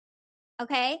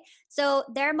 Okay, so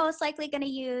they're most likely going to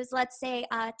use, let's say,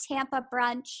 Tampa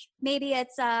brunch. Maybe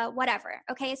it's whatever.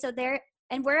 Okay, so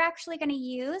we're actually going to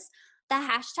use the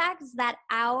hashtags that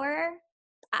our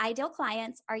ideal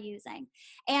clients are using.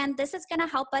 And this is going to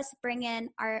help us bring in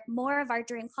more of our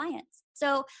dream clients.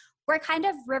 So we're kind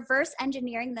of reverse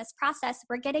engineering this process.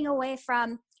 We're getting away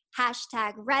from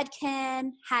hashtag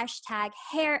Redken, hashtag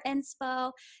hair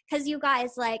inspo, because you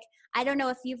guys, like, I don't know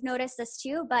if you've noticed this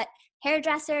too, but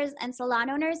hairdressers and salon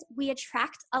owners, we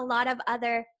attract a lot of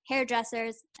other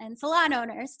hairdressers and salon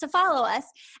owners to follow us.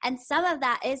 And some of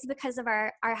that is because of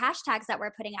our hashtags that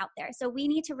we're putting out there. So we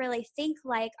need to really think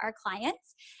like our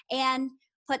clients and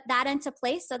put that into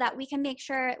place so that we can make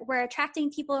sure we're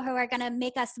attracting people who are going to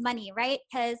make us money, right?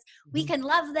 Because we can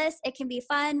love this. It can be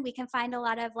fun. We can find a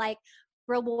lot of like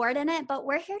reward in it, but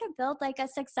we're here to build like a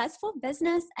successful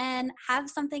business and have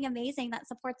something amazing that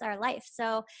supports our life.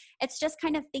 So it's just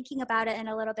kind of thinking about it in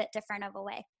a little bit different of a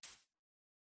way.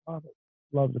 Love it.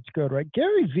 Love it. It's good, right?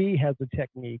 Gary Vee has a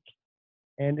technique,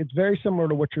 and it's very similar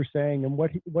to what you're saying. And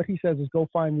what he says is go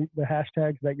find the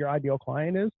hashtags that your ideal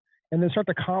client is, and then start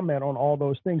to comment on all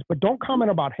those things. But don't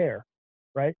comment about hair,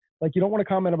 right? Like you don't want to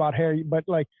comment about hair, but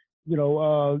like, you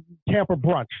know, Tampa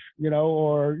brunch, you know,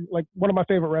 or like one of my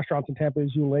favorite restaurants in Tampa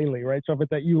is Eulalie, right? So if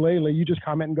it's at Eulalie, you just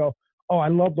comment and go, oh, I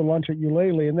love the lunch at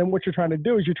Eulalie. And then what you're trying to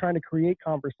do is you're trying to create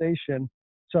conversation.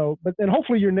 So, but then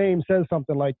hopefully your name says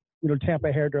something like, you know,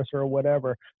 Tampa hairdresser or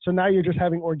whatever. So now you're just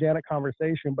having organic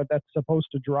conversation, but that's supposed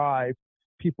to drive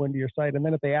people into your site. And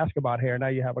then if they ask about hair, now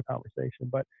you have a conversation.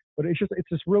 But it's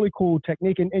this really cool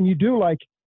technique. And you do like,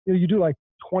 you know, you do like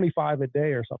 25 a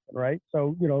day or something, right?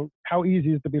 So, you know, how easy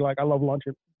is it to be like, I love lunch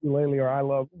at Eulalie or I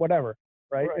love whatever,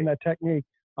 right? And that technique.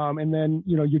 And then,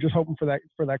 you know, you're just hoping for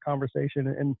that conversation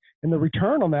and the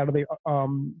return on that, or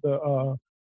the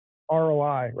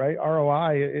ROI, right?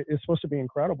 ROI is supposed to be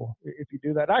incredible if you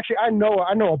do that. Actually, I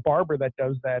know a barber that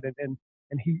does that, and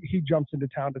he jumps into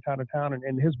town to town,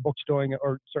 and his book's doing it,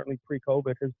 or certainly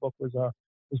pre-COVID, his book was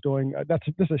doing. This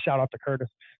is a shout out to Curtis.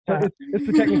 So it's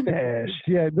the technique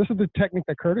this is the technique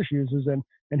that Curtis uses,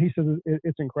 and he says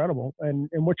it's incredible. And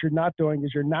what you're not doing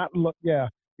is you're not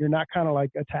kind of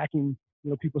like attacking, you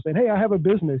know, people saying, hey, I have a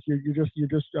business. You're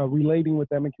just relating with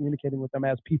them and communicating with them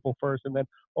as people first. And then,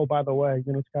 oh, by the way,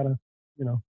 you know, it's kind of, you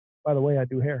know, by the way, I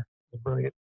do hair. It's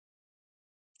brilliant.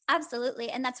 Absolutely.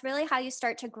 And that's really how you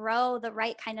start to grow the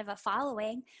right kind of a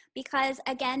following, because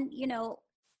again, you know,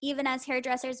 even as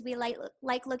hairdressers, we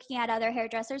like looking at other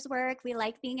hairdressers' work. We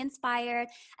like being inspired.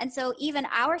 And so even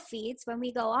our feeds, when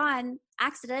we go on,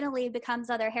 accidentally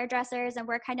becomes other hairdressers, and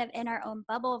we're kind of in our own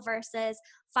bubble versus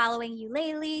following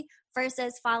Eulalie,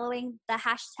 versus following the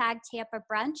hashtag Tampa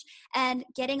brunch and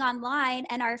getting online.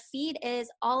 And our feed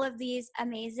is all of these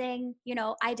amazing, you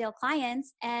know, ideal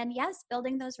clients, and yes,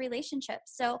 building those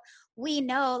relationships. So we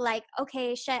know like,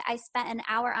 okay, shit, I spent an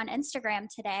hour on Instagram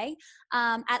today.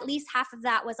 At least half of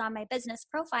that was on my business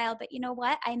profile, but you know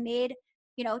what? I made,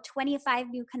 you know, 25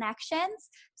 new connections.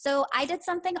 So I did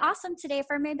something awesome today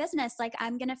for my business. Like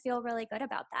I'm going to feel really good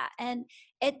about that. And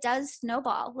it does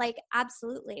snowball. Like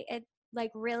absolutely. It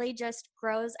like really just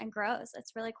grows and grows.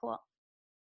 It's really cool.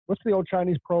 What's the old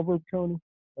Chinese proverb, Tony?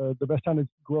 The best time to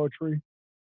grow a tree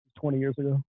 20 years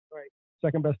ago. Right.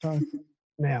 Second best time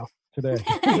now. Today. So,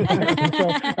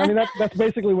 I mean, that's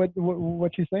basically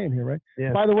what she's saying here, right?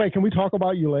 Yeah. By the way, can we talk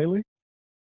about Eulalie?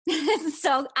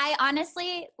 So I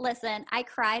honestly, listen, I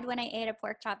cried when I ate a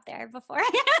pork chop there before.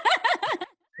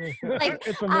 Like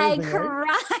it's amazing, I cried.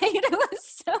 Right? It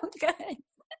was so good.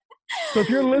 So if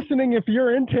you're listening, if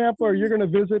you're in Tampa or you're going to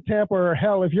visit Tampa, or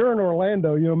hell, if you're in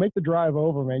Orlando, you know, make the drive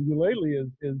over, man. Eulalie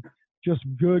is just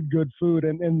good food.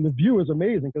 And the view is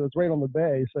amazing because it's right on the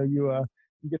bay. So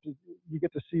you get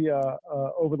to see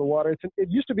over the water. It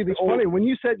used to be the It's old. funny when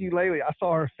you said Eulalie, I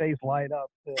saw her face light up.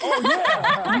 Oh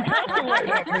yeah, you have to light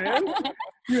up, man.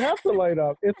 You have to light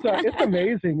up. It's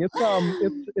amazing.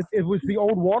 It was the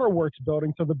old waterworks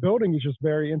building, so the building is just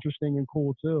very interesting and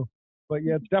cool too. But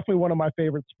yeah, it's definitely one of my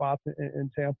favorite spots in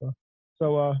Tampa.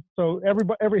 So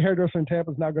every hairdresser in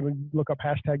Tampa is now going to look up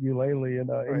 #Eulalie and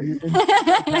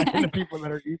the people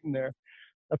that are eating there.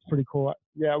 That's pretty cool.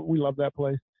 Yeah, we love that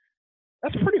place.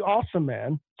 That's pretty awesome,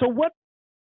 man. So what?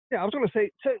 Yeah, I was going to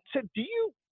say. So do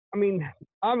you? I mean,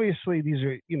 obviously these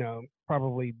are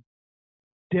probably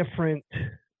different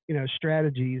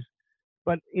strategies,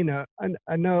 but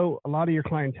I know a lot of your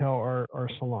clientele are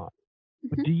salon.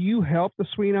 But do you help the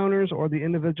suite owners or the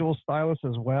individual stylists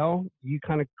as well? Do you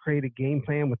kind of create a game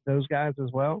plan with those guys as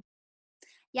well?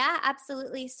 Yeah,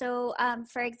 absolutely. So,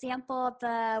 for example,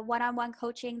 the one-on-one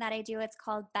coaching that I do, it's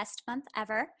called Best Month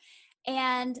Ever.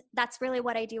 And that's really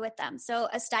what I do with them. So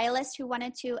a stylist who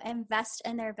wanted to invest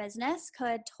in their business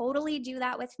could totally do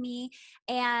that with me.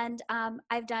 And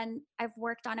I've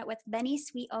worked on it with many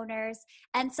suite owners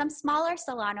and some smaller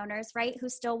salon owners, right, who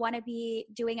still want to be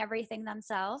doing everything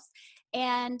themselves.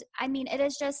 And I mean, it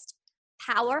is just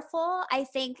powerful, I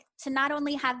think, to not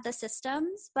only have the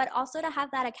systems, but also to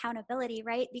have that accountability,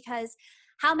 right? Because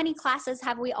how many classes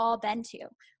have we all been to?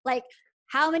 Like,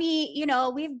 how many,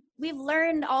 we've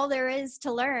learned all there is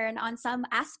to learn on some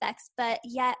aspects, but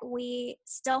yet we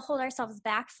still hold ourselves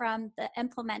back from the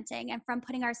implementing and from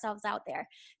putting ourselves out there.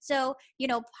 So,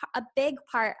 a big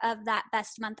part of that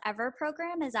Best Month Ever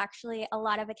program is actually a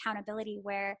lot of accountability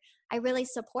where I really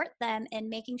support them in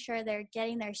making sure they're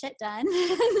getting their shit done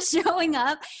and showing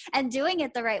up and doing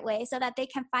it the right way so that they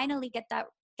can finally get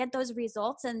those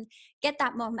results and get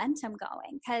that momentum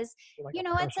going. Because,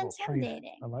 it's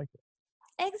intimidating. I like it.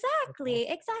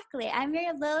 Exactly. I'm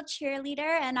your little cheerleader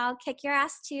and I'll kick your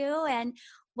ass too and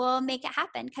we'll make it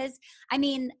happen. Because, I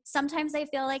mean, sometimes I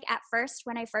feel like at first,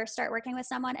 when I first start working with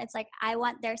someone, it's like I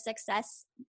want their success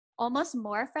almost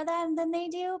more for them than they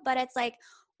do. But it's like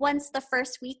once the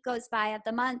first week goes by of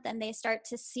the month and they start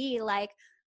to see like,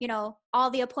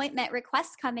 all the appointment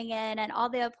requests coming in and all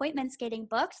the appointments getting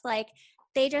booked, like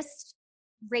they just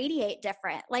radiate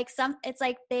different. Like it's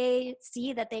like they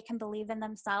see that they can believe in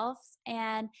themselves.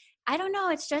 And I don't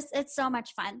know, it's so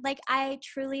much fun. Like I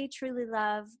truly, truly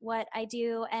love what I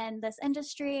do and this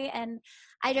industry. And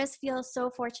I just feel so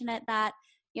fortunate that,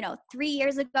 3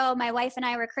 years ago, my wife and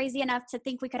I were crazy enough to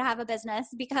think we could have a business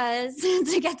because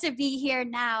to get to be here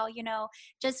now,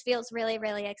 just feels really,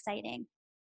 really exciting.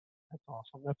 That's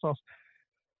awesome.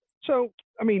 So,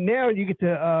 I mean, now you get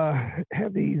to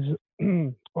have these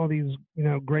all these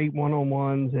great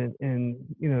one-on-ones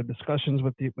and discussions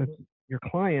with your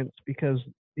clients because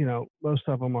most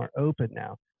of them are open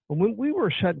now. But when we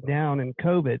were shut down in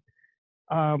COVID,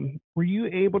 were you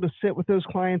able to sit with those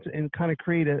clients and kind of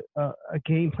create a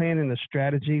game plan and a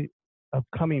strategy of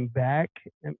coming back?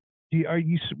 And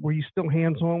were you still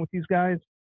hands-on with these guys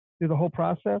through the whole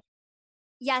process?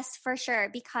 Yes, for sure,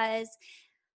 because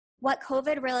what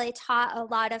COVID really taught a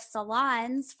lot of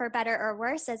salons, for better or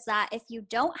worse, is that if you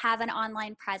don't have an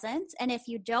online presence and if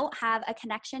you don't have a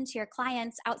connection to your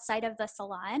clients outside of the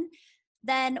salon,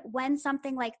 then when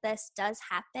something like this does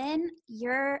happen,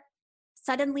 you're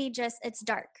suddenly it's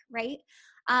dark, right?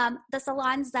 The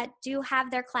salons that do have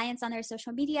their clients on their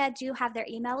social media, do have their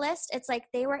email list, it's like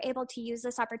they were able to use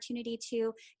this opportunity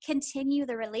to continue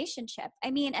the relationship.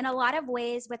 I mean, in a lot of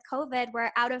ways with COVID,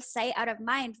 we're out of sight, out of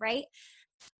mind, right?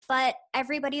 But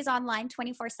everybody's online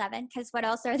 24/7 because what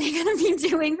else are they going to be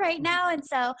doing right now? And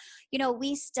so,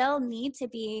 we still need to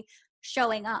be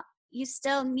showing up. You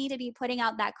still need to be putting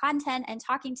out that content and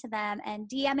talking to them and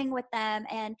DMing with them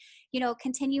and,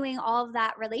 continuing all of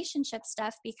that relationship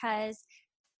stuff because,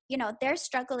 they're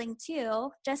struggling too,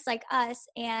 just like us.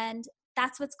 And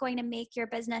that's what's going to make your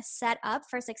business set up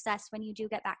for success when you do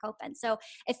get back open. So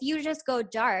if you just go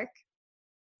dark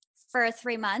for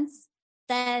 3 months,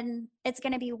 then it's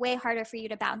going to be way harder for you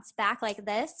to bounce back like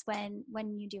this when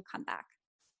you do come back.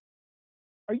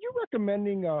 Are you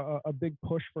recommending a big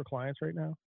push for clients right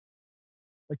now?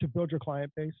 Like to build your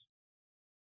client base?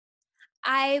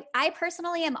 I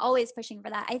personally am always pushing for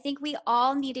that. I think we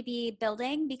all need to be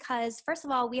building because first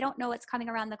of all, we don't know what's coming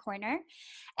around the corner.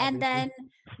 And then,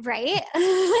 right?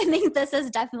 I think this has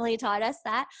definitely taught us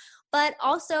that. But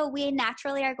also we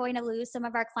naturally are going to lose some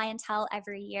of our clientele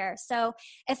every year. So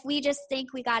if we just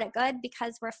think we got it good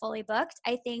because we're fully booked,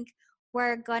 I think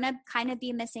we're going to kind of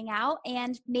be missing out.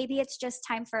 And maybe it's just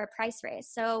time for a price raise.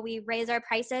 So we raise our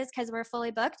prices because we're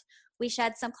fully booked. We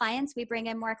shed some clients. We bring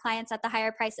in more clients at the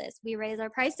higher prices. We raise our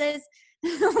prices.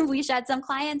 we shed some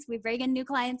clients, we bring in new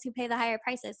clients who pay the higher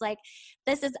prices. Like,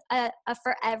 this is a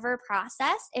forever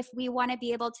process if we want to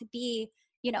be able to be,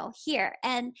 here.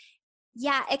 And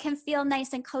yeah, it can feel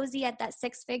nice and cozy at that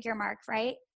 6-figure mark,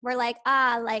 right? We're like,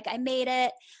 I made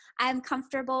it. I'm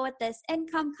comfortable with this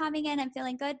income coming in. I'm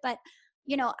feeling good. But,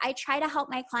 I try to help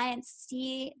my clients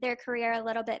see their career a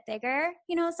little bit bigger,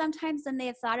 sometimes than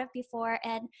they've thought of before,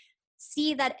 and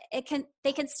see that they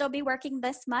can still be working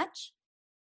this much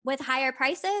with higher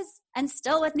prices and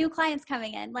still with new clients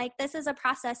coming in. Like, this is a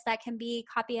process that can be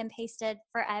copy and pasted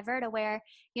forever, to where,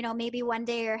 maybe one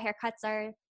day your haircuts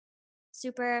are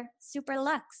super, super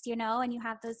luxe, and you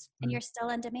have those and you're still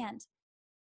in demand.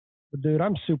 Dude,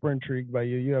 I'm super intrigued by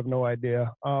you. You have no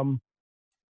idea.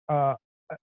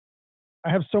 I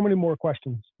have so many more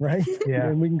questions, right? Yeah.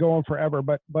 And we can go on forever,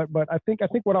 but I think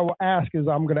what I will ask is,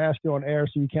 I'm going to ask you on air,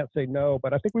 so you can't say no,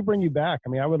 but I think we bring you back. I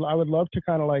mean, I would love to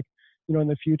kind of like, in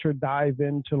the future, dive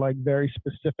into like very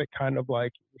specific kind of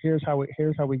like, here's how we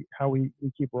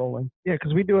keep rolling. Yeah.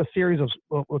 Cause we do a series of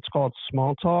what's called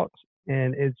small talks,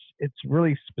 and it's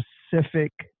really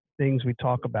specific things we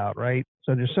talk about, right?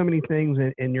 So there's so many things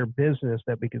in your business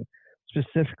that we can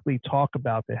specifically talk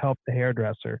about to help the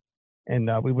hairdresser. And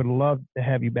we would love to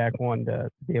have you back on to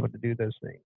be able to do those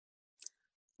things.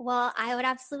 Well, I would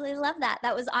absolutely love that.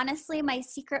 That was honestly my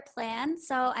secret plan.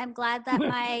 So I'm glad that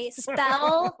my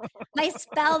spell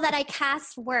that I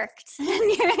cast worked,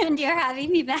 and you're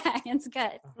having me back. It's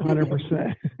good.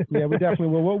 100%. Yeah, we definitely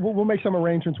will. We'll make some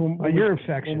arrangements when you're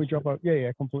infectious. When we drop out.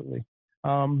 Yeah, completely.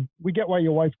 We get why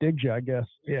your wife digs you, I guess.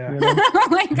 Yeah. Oh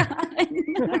my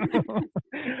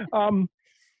God.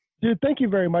 Dude, thank you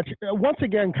very much. Once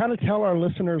again, kind of tell our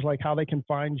listeners like how they can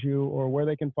find you, or where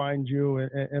they can find you,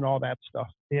 and all that stuff.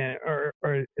 Yeah. Or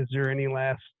is there any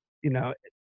last,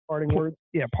 parting words?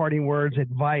 Yeah, parting words,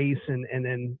 advice, and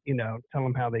then tell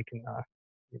them how they can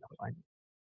find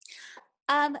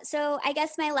you. So I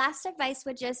guess my last advice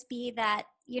would just be that,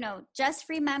 just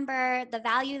remember the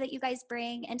value that you guys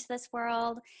bring into this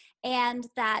world, and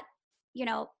that,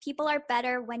 people are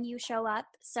better when you show up.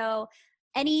 So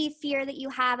any fear that you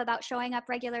have about showing up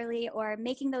regularly or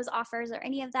making those offers or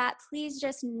any of that, please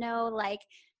just know, like,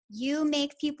 you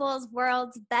make people's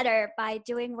worlds better by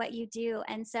doing what you do.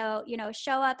 And so,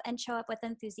 show up with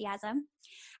enthusiasm.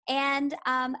 And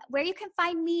where you can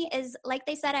find me is, like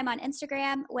they said, I'm on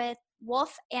Instagram with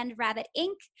Wolf and Rabbit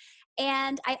Inc.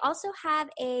 And I also have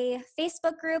a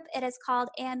Facebook group. It is called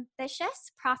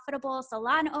Ambitious Profitable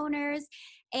Salon Owners.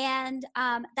 And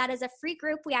that is a free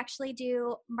group. We actually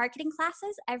do marketing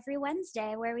classes every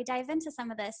Wednesday where we dive into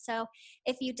some of this. So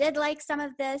if you did like some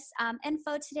of this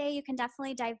info today, you can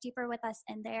definitely dive deeper with us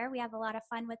in there. We have a lot of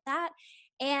fun with that.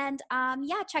 And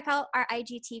check out our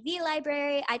IGTV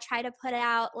library. I try to put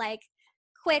out like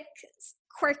quick,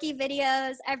 quirky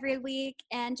videos every week,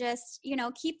 and just,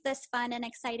 keep this fun and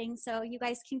exciting so you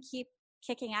guys can keep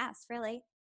kicking ass, really.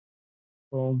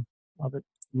 Boom. Love it.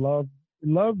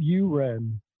 Love you,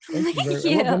 Ren. Thank you.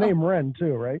 You. I love the name Ren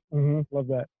too, right? Mm-hmm. Love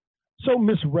that. So,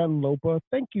 Miss Ren Lopa,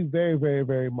 thank you very, very,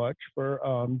 very much for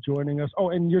joining us.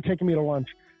 Oh, and you're taking me to lunch.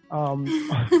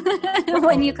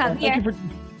 When you come here.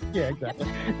 Yeah, exactly.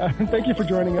 Thank you for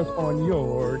joining us on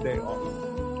your day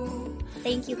off.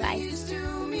 Thank you, guys.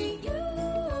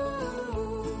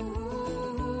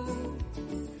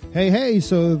 Hey,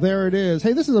 so there it is.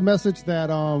 Hey, this is a message that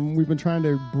we've been trying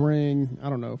to bring, I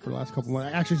don't know, for the last couple of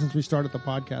months, actually since we started the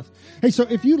podcast. Hey, so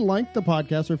if you like the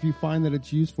podcast or if you find that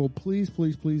it's useful, please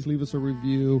leave us a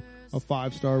review, a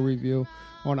 5-star review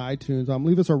on iTunes.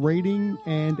 Leave us a rating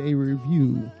and a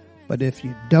review. But if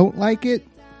you don't like it,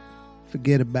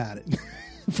 forget about it.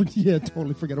 Yeah,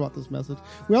 totally forget about this message.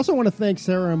 We also want to thank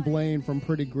Sarah and Blaine from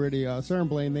Pretty Gritty. Sarah and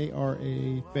Blaine, they are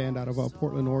a band out of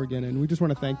Portland, Oregon, and we just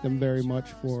want to thank them very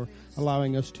much for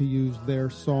allowing us to use their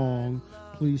song,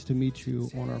 Pleased to Meet You,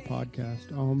 on our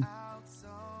podcast.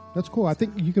 That's cool. I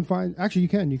think you can find, actually you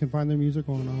can find their music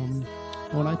on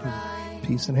iTunes.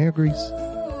 Peace and hair grease.